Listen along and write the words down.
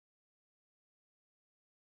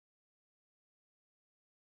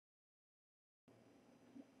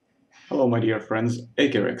Hello, my dear friends.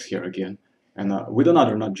 AKRX here again, and with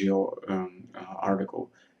another NatGeo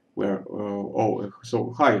article.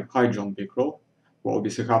 Hi, John Pickrell. We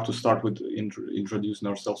obviously have to start with introducing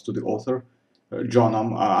ourselves to the author. John,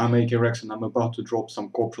 I'm AKRX, and I'm about to drop some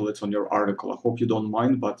coprolates on your article. I hope you don't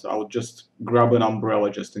mind, but I'll just grab an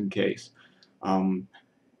umbrella just in case. Um,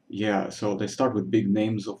 yeah, so they start with big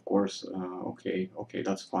names, of course. Okay,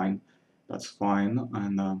 that's fine. That's fine,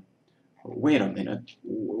 and. Wait a minute.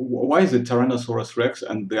 Why is it Tyrannosaurus Rex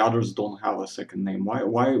and the others don't have a second name? Why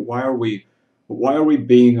are we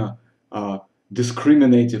being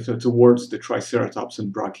discriminative towards the Triceratops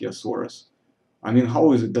and Brachiosaurus? I mean,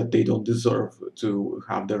 how is it that they don't deserve to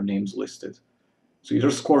have their names listed? So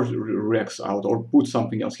either score Rex out or put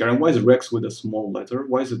something else here. And why is Rex with a small letter?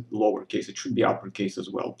 Why is it lowercase? It should be uppercase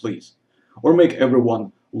as well, please. Or make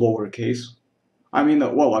everyone lowercase.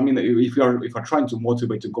 If you're trying to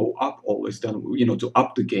motivate to go up always, then to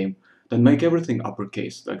up the game, then make everything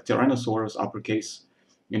uppercase, like Tyrannosaurus uppercase,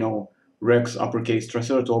 you know, Rex uppercase,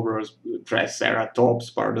 Triceratops,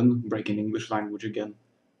 pardon, breaking English language again,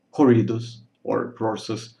 Horridus or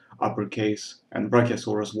Prorsus uppercase, and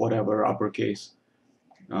Brachiosaurus whatever uppercase.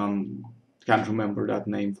 Um, can't remember that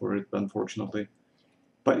name for it, unfortunately.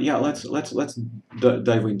 But yeah, let's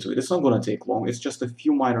dive into it. It's not going to take long. It's just a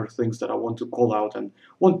few minor things that I want to call out and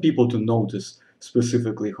want people to notice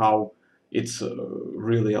specifically how it's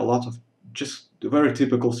really a lot of just very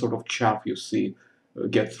typical sort of chaff you see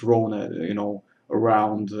get thrown at,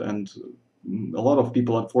 around, and a lot of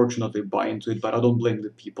people unfortunately buy into it. But I don't blame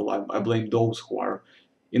the people. I blame those who are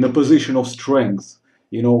in a position of strength,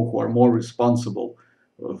 who are more responsible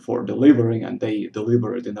for delivering, and they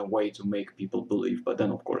deliver it in a way to make people believe. But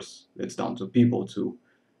then, of course, it's down to people to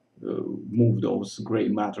move those gray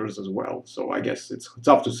matters as well. So I guess it's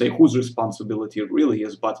tough to say whose responsibility it really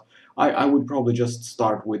is, but I would probably just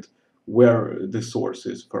start with where the source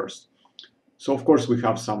is first. So, of course, we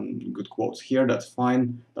have some good quotes here. That's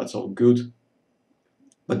fine. That's all good.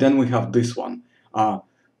 But then we have this one.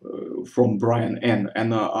 From Brian N.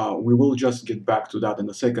 And we will just get back to that in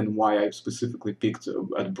a second, why I specifically picked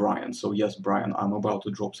at Brian. So yes, Brian, I'm about to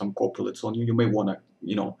drop some coprolates on you. You may want to,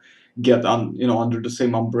 get under the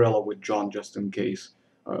same umbrella with John just in case.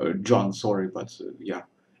 John, sorry, but yeah,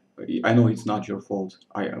 I know it's not your fault.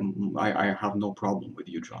 I have no problem with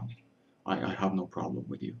you, John. I have no problem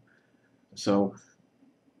with you. So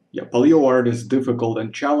yeah, paleoart is difficult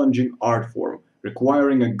and challenging art form,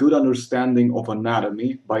 requiring a good understanding of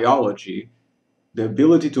anatomy, biology, the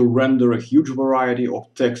ability to render a huge variety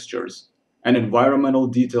of textures and environmental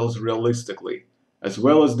details realistically, as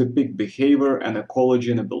well as depict behavior and ecology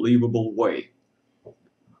in a believable way.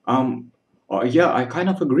 Um, yeah, I kind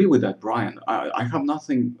of agree with that, Brian. I have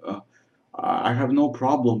nothing, I have no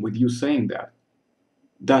problem with you saying that.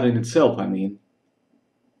 That in itself, I mean.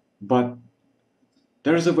 But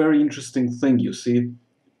there's a very interesting thing, you see.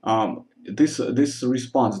 This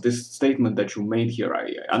response, this statement that you made here,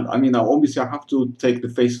 I mean, obviously I have to take the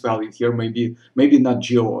face value here. Maybe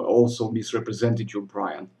NatGeo also misrepresented you,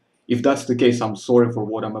 Brian. If that's the case, I'm sorry for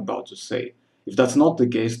what I'm about to say. If that's not the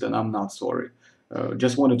case, then I'm not sorry.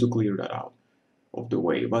 Just wanted to clear that out of the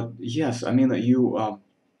way. But yes, I mean,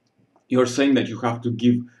 you're saying that you have to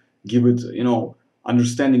give it,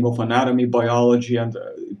 understanding of anatomy, biology, and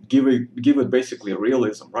give it basically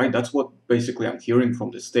realism, right? That's what basically I'm hearing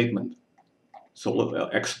from this statement. So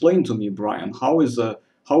explain to me, Brian, how is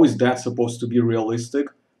that supposed to be realistic?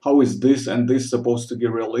 How is this and this supposed to be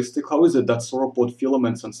realistic? How is it that sauropod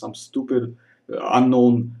filaments and some stupid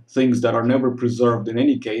unknown things that are never preserved in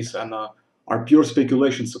any case and are pure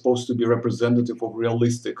speculation supposed to be representative of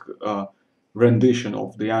realistic rendition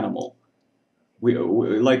of the animal?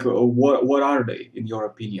 What are they in your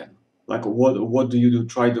opinion? Like what do you do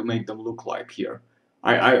try to make them look like here?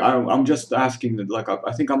 I'm just asking, like,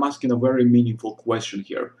 I think I'm asking a very meaningful question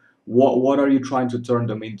here. What are you trying to turn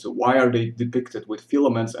them into? Why are they depicted with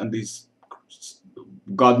filaments and these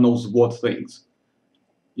God knows what things?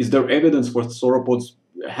 Is there evidence for sauropods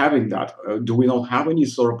having that? Do we not have any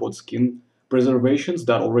sauropod skin preservations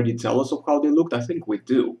that already tell us of how they looked? I think we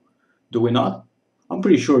do. Do we not? I'm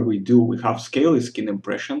pretty sure we do. We have scaly skin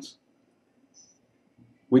impressions.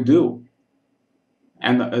 We do.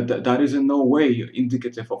 And that is in no way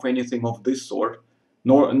indicative of anything of this sort.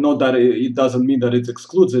 Nor, not that it doesn't mean that it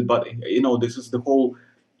excludes it, but this is the whole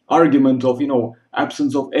argument of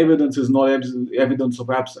absence of evidence is not evidence of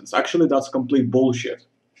absence. Actually, that's complete bullshit.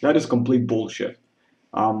 That is complete bullshit.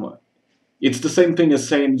 Um, it's the same thing as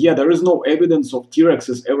saying, yeah, there is no evidence of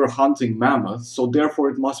T-Rexes ever hunting mammoths, so therefore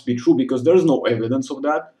it must be true because there is no evidence of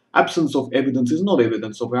that. Absence of evidence is not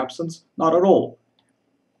evidence of absence, not at all.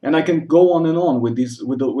 And I can go on and on with this,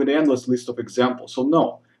 with the endless list of examples. So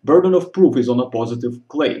no, burden of proof is on a positive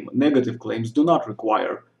claim. Negative claims do not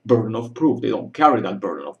require burden of proof. They don't carry that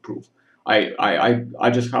burden of proof. I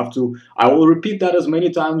just have to, I will repeat that as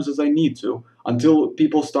many times as I need to until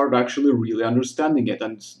people start actually really understanding it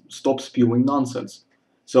and stop spewing nonsense.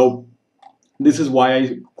 So this is why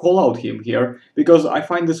I call out him here, because I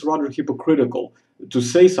find this rather hypocritical to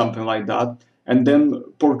say something like that and then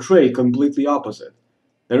portray completely opposite.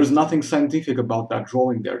 There is nothing scientific about that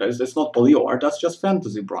drawing there. It's not paleo art. That's just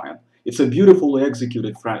fantasy, Brian. It's a beautifully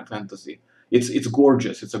executed fantasy. It's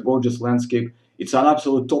gorgeous. It's a gorgeous landscape. It's an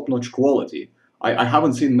absolute top-notch quality. I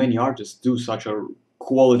haven't seen many artists do such a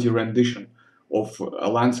quality rendition of a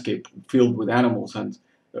landscape filled with animals and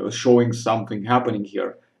showing something happening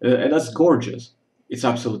here. And that's gorgeous. It's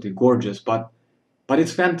absolutely gorgeous. But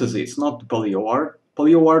it's fantasy. It's not paleo art.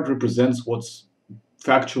 Paleo art represents what's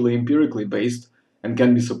factually, empirically based and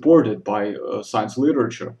can be supported by science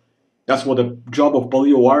literature. That's what the job of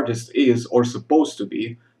paleo artist is or supposed to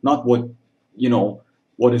be, not what, you know,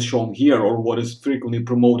 what is shown here or what is frequently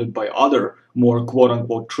promoted by other more quote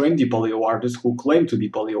unquote trendy paleo artists who claim to be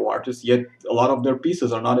paleo artists, yet a lot of their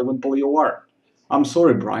pieces are not even paleo art. I'm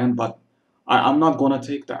sorry, Brian, but I'm not gonna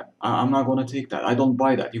take that. I'm not gonna take that. I don't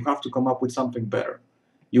buy that. You have to come up with something better.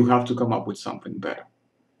 You have to come up with something better.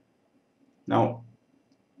 Now,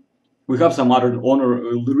 we have some other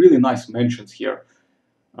really nice mentions here.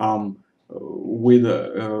 With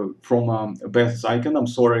from Beth Zeiken. I'm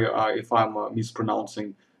sorry if I'm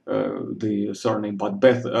mispronouncing the surname, but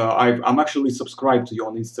Beth, I'm actually subscribed to you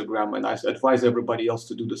on Instagram, and I advise everybody else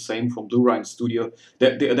to do the same from Blue Rhine Studio.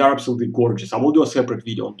 They're absolutely gorgeous. I will do a separate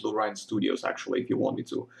video on Blue Rhine Studios, actually, if you want me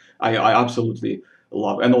to. I absolutely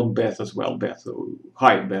love, and on Beth as well. Beth,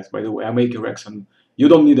 hi Beth, by the way. I make your Rex, and you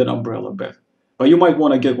don't need an umbrella, Beth. But you might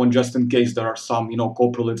want to get one just in case there are some,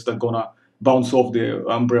 coprolites that gonna bounce off the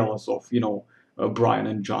umbrellas of, Brian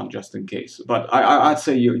and John, just in case. But I'd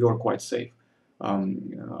say you're quite safe.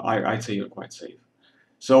 I'd say you're quite safe.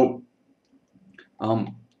 So,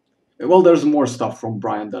 um, well, there's more stuff from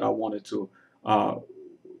Brian that I wanted to uh,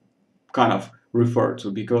 kind of refer to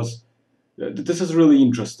because this is really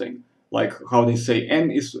interesting. Like how they say N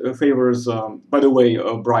is favors. By the way,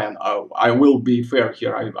 Brian, I will be fair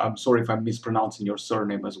here. I'm sorry if I'm mispronouncing your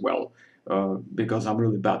surname as well, because I'm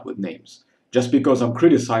really bad with names. Just because I'm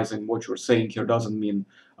criticizing what you're saying here doesn't mean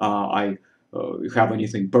I have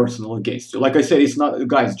anything personal against you. Like I said, it's not,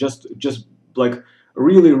 guys. Just like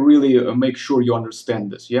really, really make sure you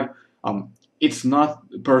understand this. Yeah, it's not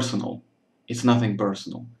personal. It's nothing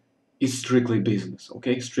personal. It's strictly business.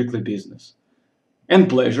 Okay, strictly business and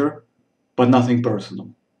pleasure, but nothing personal.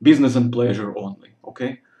 Business and pleasure only.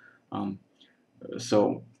 Okay, um,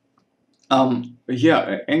 so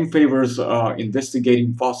yeah, Eng favors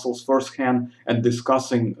investigating fossils firsthand and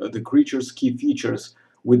discussing the creature's key features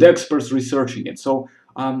with experts researching it. So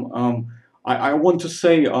I want to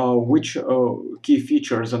say which key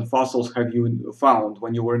features and fossils have you found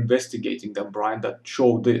when you were investigating them, Brian, that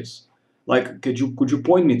show this? Like, could you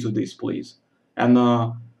point me to this, please? And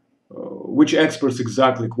which experts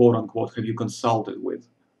exactly, quote unquote, have you consulted with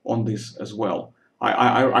on this as well?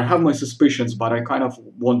 I have my suspicions, but I kind of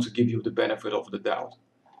want to give you the benefit of the doubt.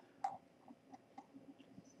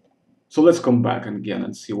 So let's come back again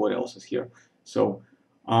and see what else is here. So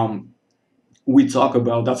um, we talk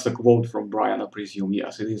about, that's a quote from Brian, I presume.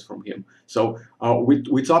 Yes, it is from him. So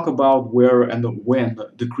we talk about where and when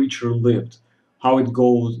the creature lived, how it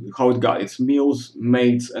goes, how it got its meals,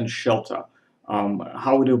 mates, and shelter,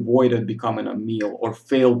 how it avoided becoming a meal or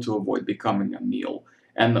failed to avoid becoming a meal,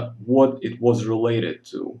 and what it was related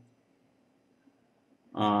to.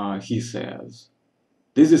 He says.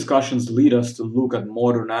 These discussions lead us to look at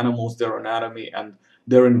modern animals, their anatomy, and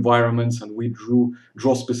their environments, and we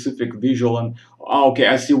draw specific visual and okay,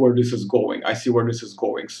 I see where this is going. I see where this is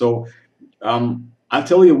going. So I'll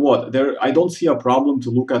tell you what, there I don't see a problem to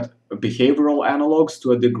look at behavioral analogs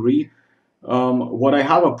to a degree. What I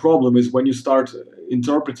have a problem is when you start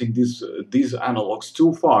interpreting these analogs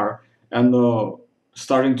too far and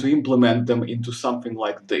starting to implement them into something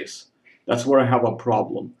like this. That's where I have a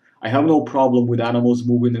problem. I have no problem with animals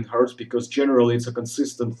moving in herds because generally it's a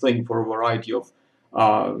consistent thing for a variety of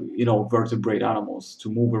vertebrate animals to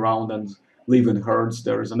move around and live in herds.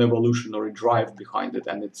 There is an evolutionary drive behind it,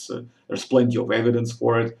 and there's plenty of evidence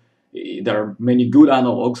for it. There are many good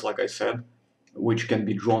analogs, like I said, which can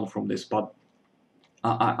be drawn from this. But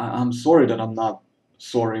I'm sorry that I'm not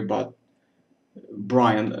sorry, but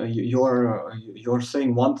Brian, you're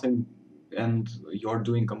saying one thing you're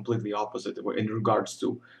doing completely opposite in regards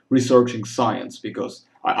to researching science, because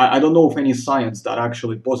I don't know of any science that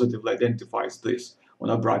actually positively identifies this on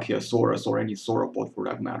a brachiosaurus or any sauropod for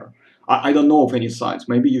that matter. I don't know of any science.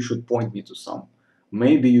 Maybe you should point me to some.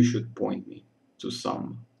 Maybe you should point me to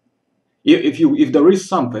some. If there is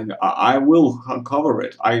something, I will cover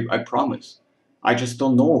it. I promise. I just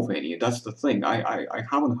don't know of any. That's the thing. I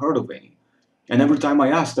haven't heard of any. And every time I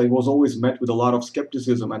asked, I was always met with a lot of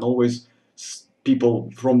skepticism, and always people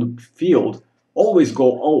from the field always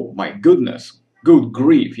go, "Oh my goodness, good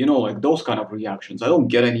grief," like those kind of reactions. I don't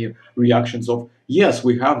get any reactions of, "Yes,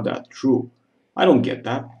 we have that, true." I don't get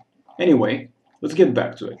that. Anyway, let's get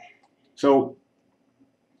back to it. So,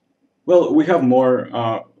 well, we have more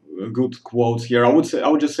good quotes here. I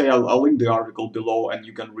would just say I'll link the article below, and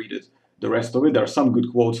you can read it. The rest of it. There are some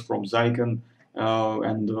good quotes from Zyken,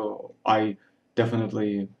 and I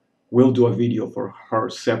definitely will do a video for her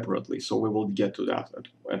separately. So we will get to that.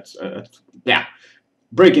 Yeah,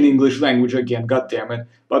 breaking English language again. God damn it!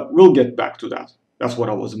 But we'll get back to that. That's what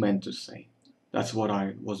I was meant to say. That's what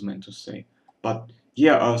I was meant to say. But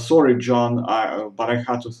yeah, sorry, John, but I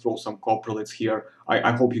had to throw some coprolates here.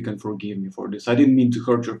 I hope you can forgive me for this. I didn't mean to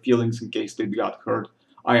hurt your feelings in case they got hurt.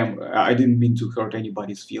 I didn't mean to hurt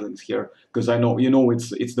anybody's feelings here, because I know,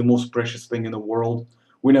 it's the most precious thing in the world.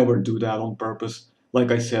 We never do that on purpose.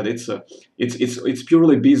 Like I said, it's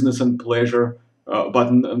purely business and pleasure,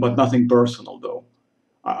 but nothing personal though.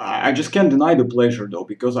 I just can't deny the pleasure though,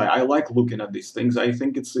 because I like looking at these things. I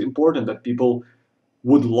think it's important that people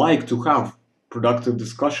would like to have productive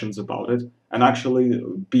discussions about it, and actually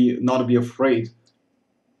be not be afraid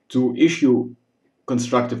to issue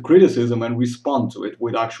constructive criticism and respond to it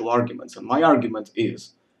with actual arguments. And my argument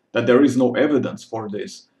is that there is no evidence for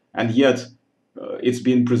this, and yet it's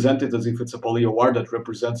being presented as if it's a paleoart that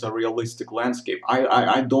represents a realistic landscape.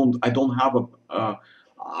 I don't have a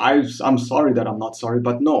I'm sorry that I'm not sorry,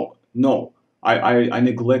 but no, I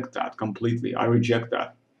neglect that completely. I reject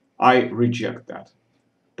that. I reject that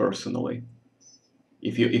personally.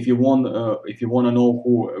 If you want to know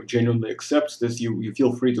who genuinely accepts this, you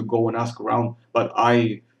feel free to go and ask around. But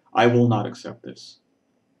I will not accept this.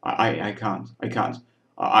 I can't. I can't.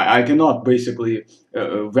 I cannot basically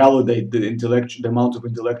validate the amount of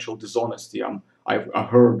intellectual dishonesty I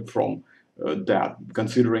heard from that,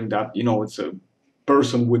 considering that it's a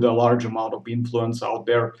person with a large amount of influence out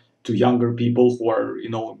there to younger people who are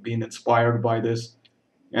being inspired by this,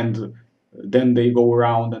 and then they go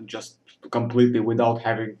around and just completely without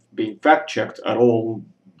having been fact checked at all,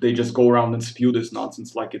 they just go around and spew this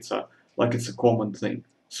nonsense like it's a common thing.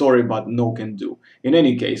 Sorry, but no can do. In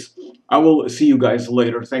any case, I will see you guys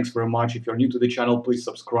later. Thanks very much. If you're new to the channel, please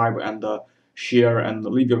subscribe and share, and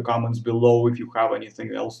leave your comments below if you have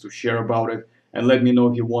anything else to share about it, and let me know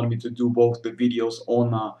if you want me to do both the videos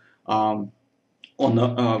on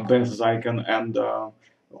Beth Zyken and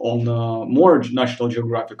on more National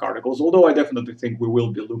Geographic articles, although I definitely think we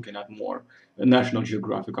will be looking at more National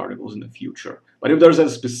Geographic articles in the future. But if there's a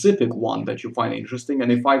specific one that you find interesting,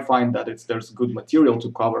 and if I find that there's good material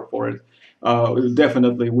to cover for it,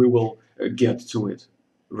 definitely we will get to it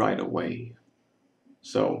right away.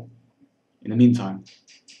 So, in the meantime,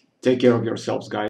 take care of yourselves, guys.